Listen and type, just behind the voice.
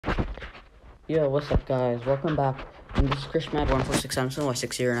Yo, what's up, guys? Welcome back. And this is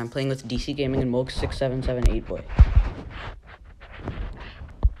ChrisMad146778 here, and I'm playing with DC Gaming and mok6778 boy.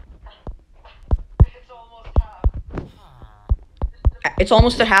 It's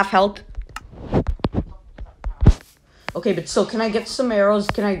almost at half health. Okay, but so can I get some arrows?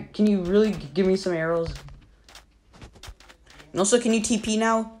 Can you really give me some arrows? And also, can you TP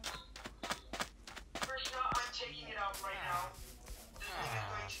now?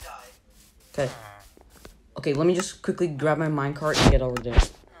 Okay. Okay, let me just quickly grab my minecart and get over there.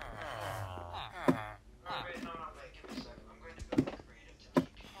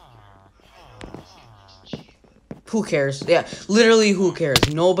 Who cares? Yeah, literally who cares?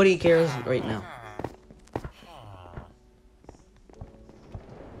 Nobody cares right now.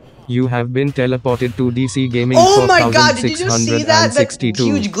 You have been teleported to DC Gaming. Oh my god, did you just see that? That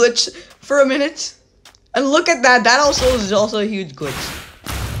huge glitch for a minute? And look at that, that also is also a huge glitch.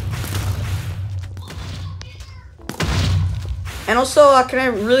 And also, can I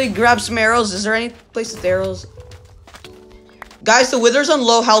really grab some arrows? Is there any place with arrows? Guys, the wither's on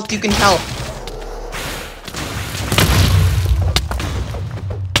low health, you can tell.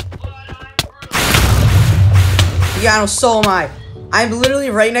 Yeah, no, so am I. I'm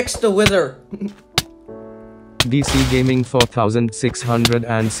literally right next to the wither. DC Gaming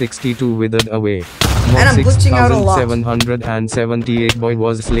 4662 withered away. And I'm glitching out a lot. 6778 boy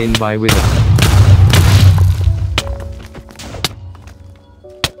was slain by wither.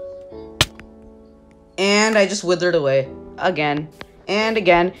 And I just withered away. Again. And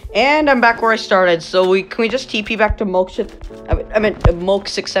again. And I'm back where I started. So can we just TP back to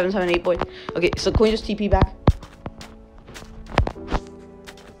mok6778 boy. Okay, so can we just TP back?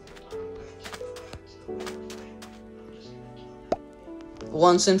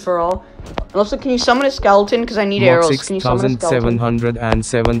 Once and for all. And also, can you summon a skeleton? Because I need arrows. Can you summon a skeleton?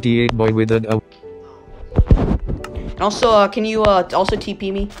 6778 boy withered away. And also, can you also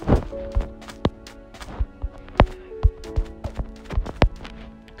TP me?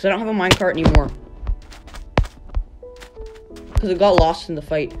 Because I don't have a minecart anymore. Because it got lost in the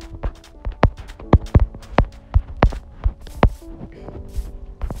fight.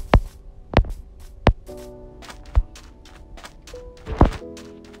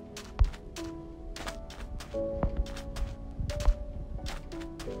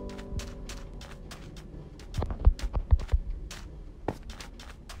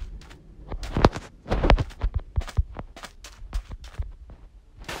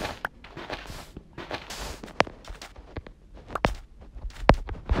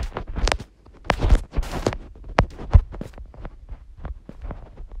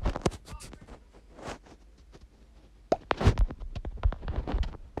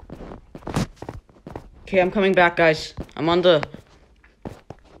 Okay, I'm coming back, guys. I'm on the...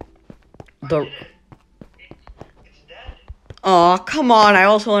 Aw, come on. I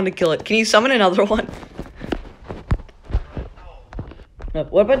also wanted to kill it. Can you summon another one? No,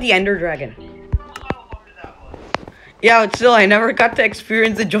 what about the Ender Dragon? Yeah, but still, I never got to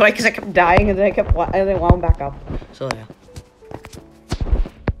experience the joy because I kept dying and then I wound back up. So, yeah.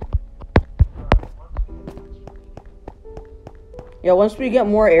 Yeah, once we get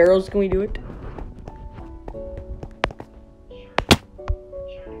more arrows, can we do it?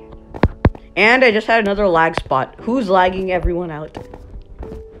 And I just had another lag spot. Who's lagging everyone out?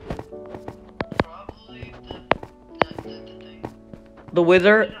 Probably the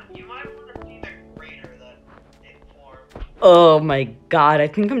wither. You might want to see the crater that it formed. Oh my god, I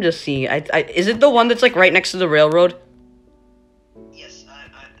think I'm just seeing it. Is it the one that's like right next to the railroad? Yes, do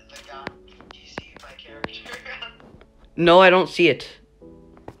you see my character? No, I don't see it.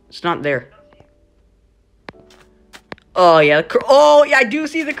 It's not there. Oh yeah, oh yeah, I do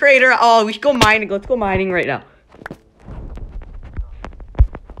see the crater. Oh, we should go mining. Let's go mining right now. I'm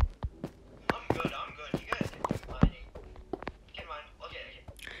good. You guys can do mining. Okay.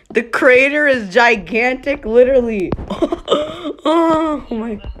 The crater is gigantic, literally. Oh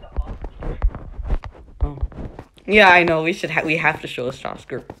my. Oh. Yeah, I know. We have to show this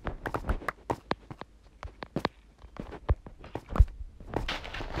Oscar.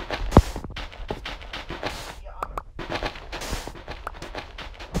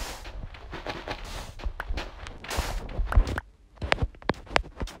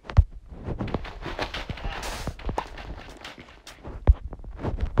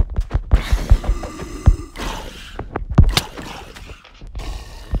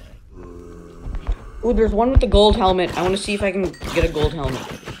 Ooh, there's one with the gold helmet. I want to see if I can get a gold helmet. Are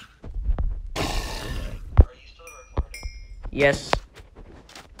you still recording? Yes.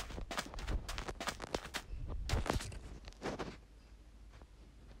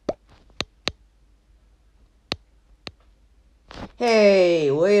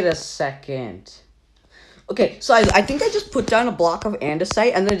 Hey, wait a second. Okay, so I think I just put down a block of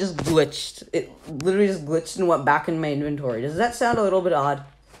andesite and then it just glitched. It literally just glitched and went back in my inventory. Does that sound a little bit odd?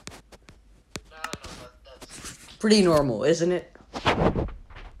 No, that's Pretty normal, isn't it?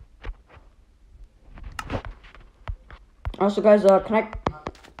 Also, guys, can I...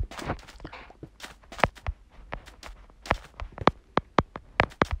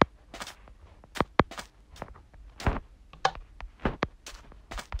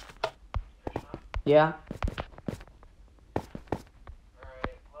 Yeah?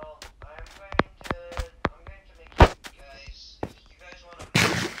 alright. Well, I'm going to make you guys, if you guys want to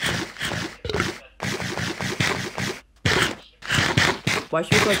Why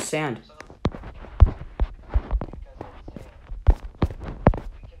should we collect sand? because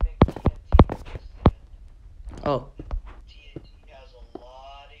we can make TNT with this sand. Oh. TNT has a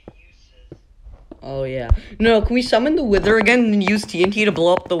lot of uses. Oh, yeah. No, can we summon the wither again and use TNT to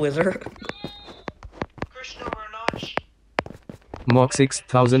blow up the wither? Krishna, we're not.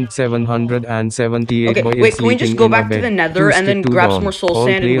 mok6778 Okay, boy wait, is can we just sleeping go in a back to bed. the nether Too and then stick to grab dawn. some more soul All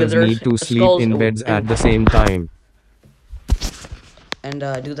sand and players wither need to sleep skulls in beds at the same time. and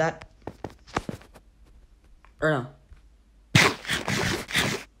do that? Or no?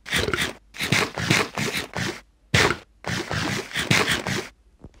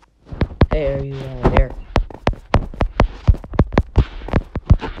 Hey, are you there?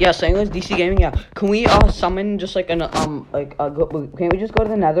 Yeah, so anyways, DC Gaming, yeah. Can we summon just like an can't we just go to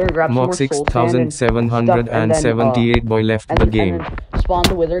the nether and grab some more soul sand and stuff, and then, mok6778 boy left the game. and then spawn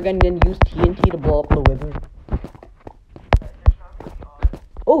the wither again and then use TNT to blow up the wither.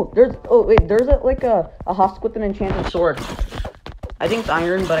 Oh, there's a husk with an enchanted sword. I think it's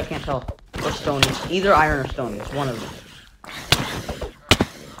iron, but I can't tell. Or stone. Either iron or stone. It's one of them.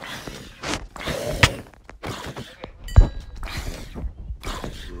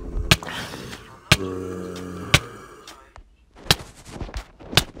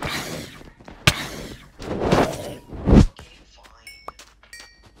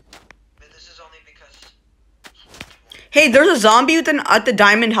 Hey, there's a zombie with at the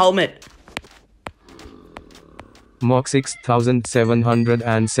diamond helmet.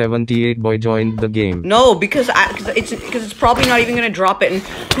 mok6778 boy joined the game. No, because it's probably not even gonna drop it. And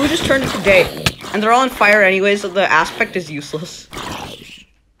who just turned it to day? And they're all on fire anyway, so the aspect is useless.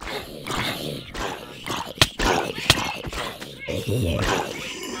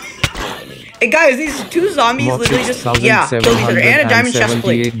 Hey guys, these two zombies literally just killed each other, and a diamond chest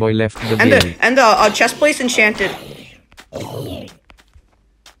plate. Boy left the And game. the chest plate's enchanted.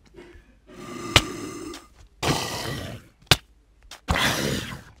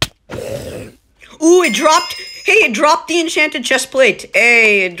 Ooh, it dropped. Hey, it dropped the enchanted chest plate.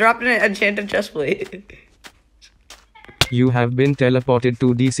 Hey, it dropped an enchanted chest plate. You have been teleported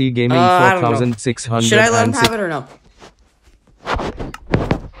to DC Gaming I don't know. 4600. Should I let him have it or no?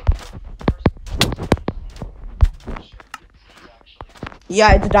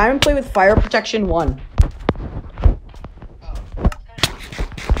 Yeah, it's a diamond plate with fire protection 1.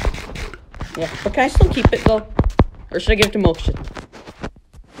 Yeah, but can I still keep it though? Or should I give it to Moksha?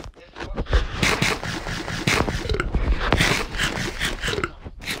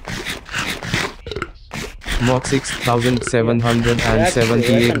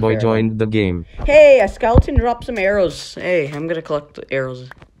 mok6778 boy joined the game. Hey, a skeleton dropped some arrows. Hey, I'm gonna collect the arrows.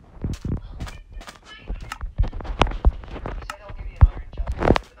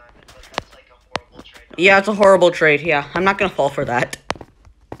 Yeah, it's a horrible trade. Yeah, I'm not gonna fall for that.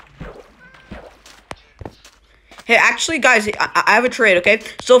 Hey, actually, guys, I have a trade, okay?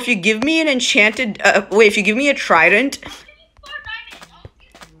 So if you give me an enchanted, if you give me a trident.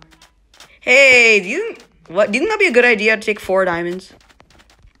 Hey, do you think that'd be a good idea to take 4 diamonds?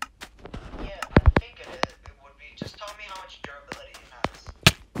 Yeah, I think it would be. Just tell me how much durability it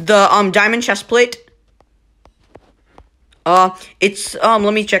has. The diamond chest plate. It's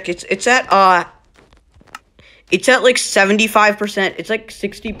let me check. It's at like 75%. It's like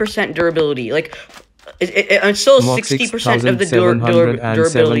 60% durability. Like it's still 60% of the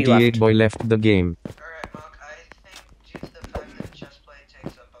durability left. Boy left the game. Alright, Monk, I think due to the fact that chest plate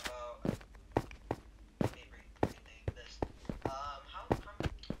takes up about... Let me rename this. I'm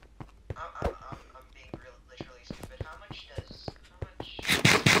being literally stupid. How much...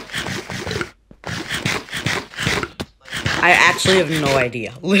 I actually have no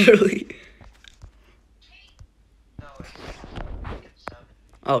idea. Literally. No, it's 7.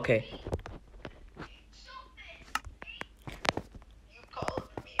 Okay. You called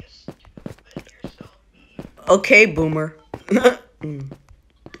me a stupid, you're so mean. Okay, boomer.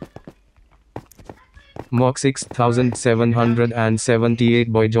 mok6778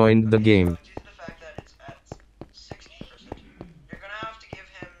 boy joined the game. Due to the fact that it's at 60%, you're gonna have to give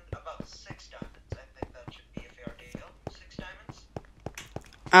him about 6 diamonds. I think that should be a fair deal. 6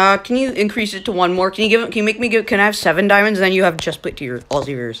 diamonds? Can you increase it to one more? Can you make me give? Can I have 7 diamonds? And then you have chest plate to your all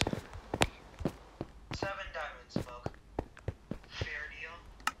yours. 7 diamonds, Smoke. Fair deal.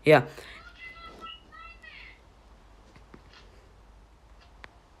 Yeah.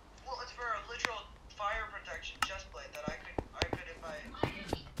 Well, it's for a literal fire protection chest plate that I could if I.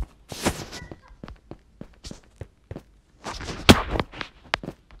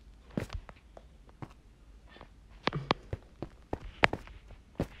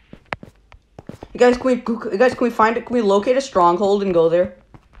 You guys, can we find it? Can we locate a stronghold and go there?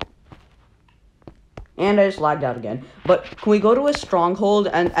 And I just lagged out again. But can we go to a stronghold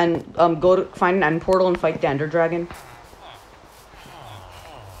and go to find an end portal and fight the Ender Dragon?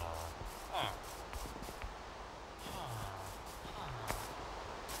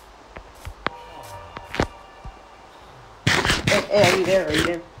 Hey, are you there? Are you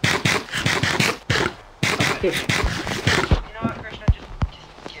there? Okay. You know what, Krishna? Just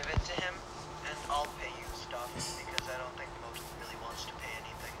give it to him, and I'll pay you stuff because I don't think most really wants to pay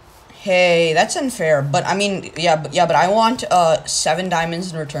anything. Hey, that's unfair. But I mean, but I want 7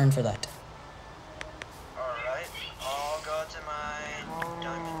 diamonds in return for that. Alright, I'll go to my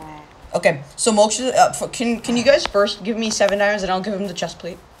diamond pay. Okay, so Moksha, can you guys first give me 7 diamonds and I'll give him the chest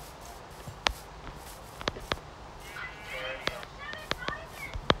plate?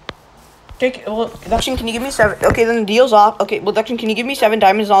 Okay, well, Dakshin, can you give me 7? Okay, then the deal's off. Okay, well, Dakshin, can you give me 7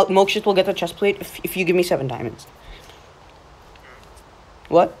 diamonds and Moksha will get the chest plate if you give me 7 diamonds.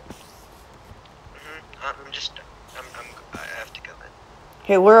 What? I have to go in.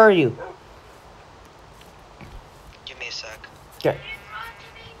 Hey, where are you? Give me a sec. Okay.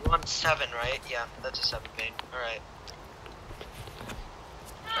 You want 7, right? Yeah, that's a 7 bait. Alright.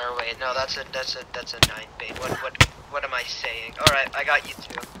 Or wait, no, that's a 9 bait. What am I saying? Alright, I got you 2.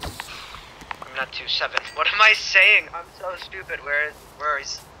 I'm not 2, 7. What am I saying? I'm so stupid. Where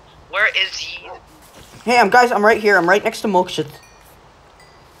is he? Hey, guys, I'm right here. I'm right next to Moksha.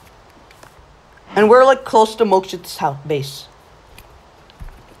 And we're like close to Moksha's house base.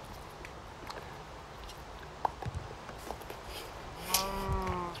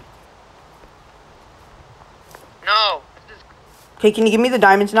 No. Okay, can you give me the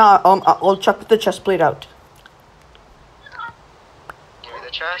diamonds now? I'll chuck the chest plate out. Give me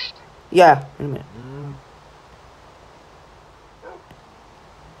the chest. Yeah, in a minute.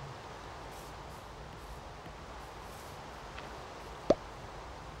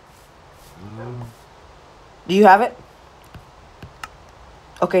 Do you have it?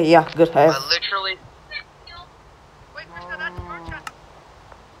 Okay, yeah, good. I have. Literally. Wait, Krishna, that's your chest.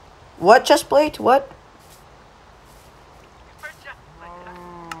 What chest plate? What? Your chest plate.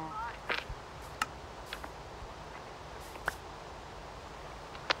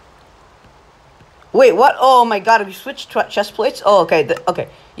 Wait, what? Oh my God! Have you switched chest plates? Oh, okay. Okay,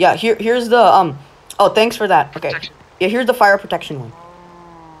 yeah. Here's the Oh, thanks for that. Okay. Protection. Yeah, here's the fire protection one.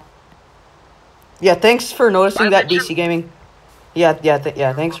 Yeah, thanks for noticing that, DC Gaming. Yeah.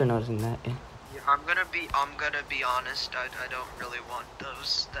 Thanks for noticing that. Yeah. I'm gonna be honest. I don't really want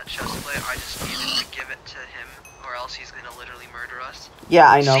that chest plate. I just needed to give it to him, or else he's gonna literally murder us. Yeah,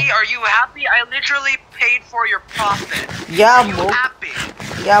 I know. See, are you happy? I literally paid for your profit. Yeah, are you happy?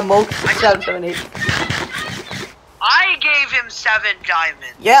 Yeah, mok6778. I gave him 7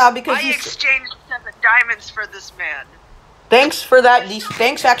 diamonds. Yeah, because I exchanged 7 diamonds for this man. Thanks for that, DC.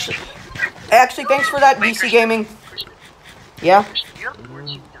 Thanks, actually, thanks for that, Wait, DC Christian, Gaming. Christian, Yeah. you have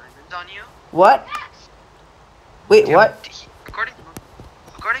 14 diamonds on you? What? Wait, what? According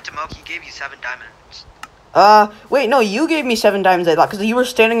to Moke, he gave you 7 diamonds. Wait, no, you gave me 7 diamonds, I thought, because you were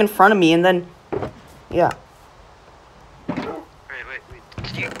standing in front of me, and then, yeah. Wait.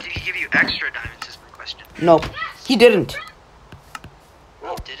 Did he give you extra diamonds? Is my question. No, he didn't. He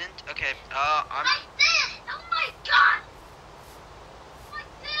didn't? Okay. I'm. Like this! Oh my God! Like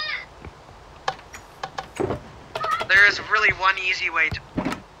this! There is really one easy way to.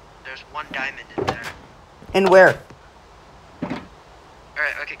 There's 1 diamond in there. And where?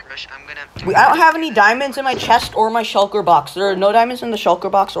 Alright, okay, Krish, I'm gonna. I don't have any diamonds in my chest or my shulker box. There are no diamonds in the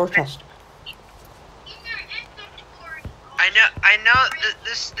shulker box or chest. In your inventory. I know.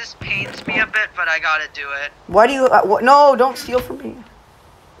 This pains me a bit, but I gotta do it. Why do you? No, don't steal from me.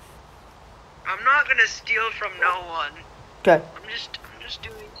 I'm not gonna steal from no one. Okay. I'm just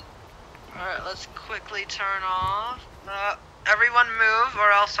doing. Alright, let's quickly turn off. Everyone move,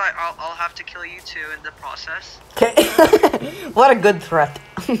 or else I'll have to kill you too in the process. Okay. What a good threat.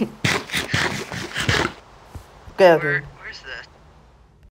 Okay, okay. Where's this?